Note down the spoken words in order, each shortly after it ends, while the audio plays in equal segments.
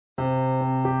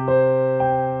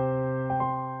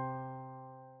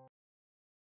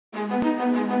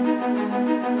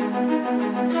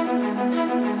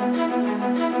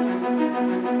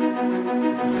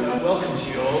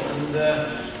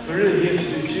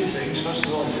two things. First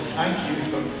of all, to thank you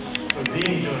for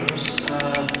being donors,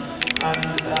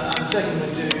 and secondly,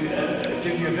 to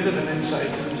give you a bit of an insight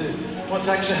into what's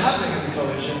actually happening in the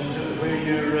college and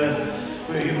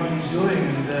where your money's going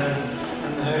and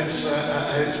how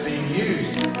it's being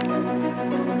used.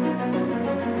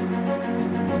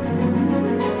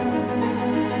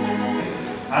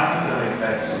 Academic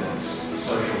excellence,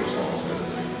 social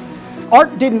responsibility.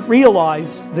 Art didn't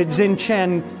realize that Xin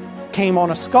Chen came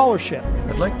on a scholarship.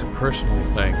 I'd like to personally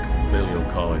thank Balliol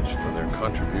College for their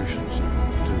contributions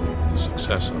to the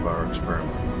success of our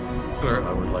experiment.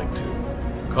 I would like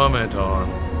to comment on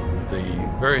the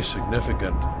very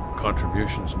significant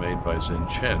contributions made by Xin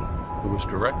Chen, who was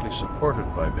directly supported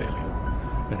by Balliol,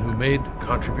 and who made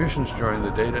contributions during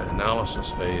the data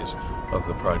analysis phase of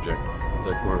the project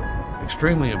that were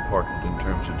extremely important in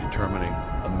terms of determining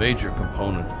a major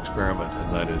component experiment,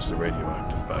 and that is the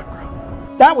radioactive background.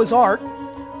 That was Art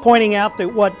pointing out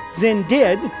that what Xin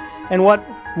did and what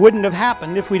wouldn't have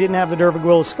happened if we didn't have the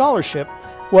Dervig-Willis Scholarship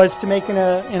was to make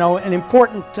an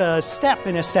important step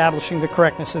in establishing the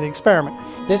correctness of the experiment.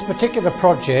 This particular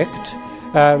project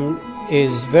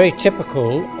is very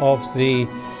typical of the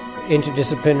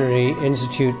Interdisciplinary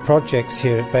Institute projects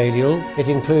here at Balliol. It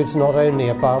includes not only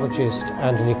a biologist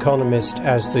and an economist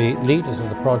as the leaders of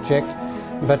the project,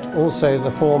 but also the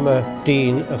former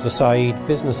Dean of the Said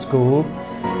Business School.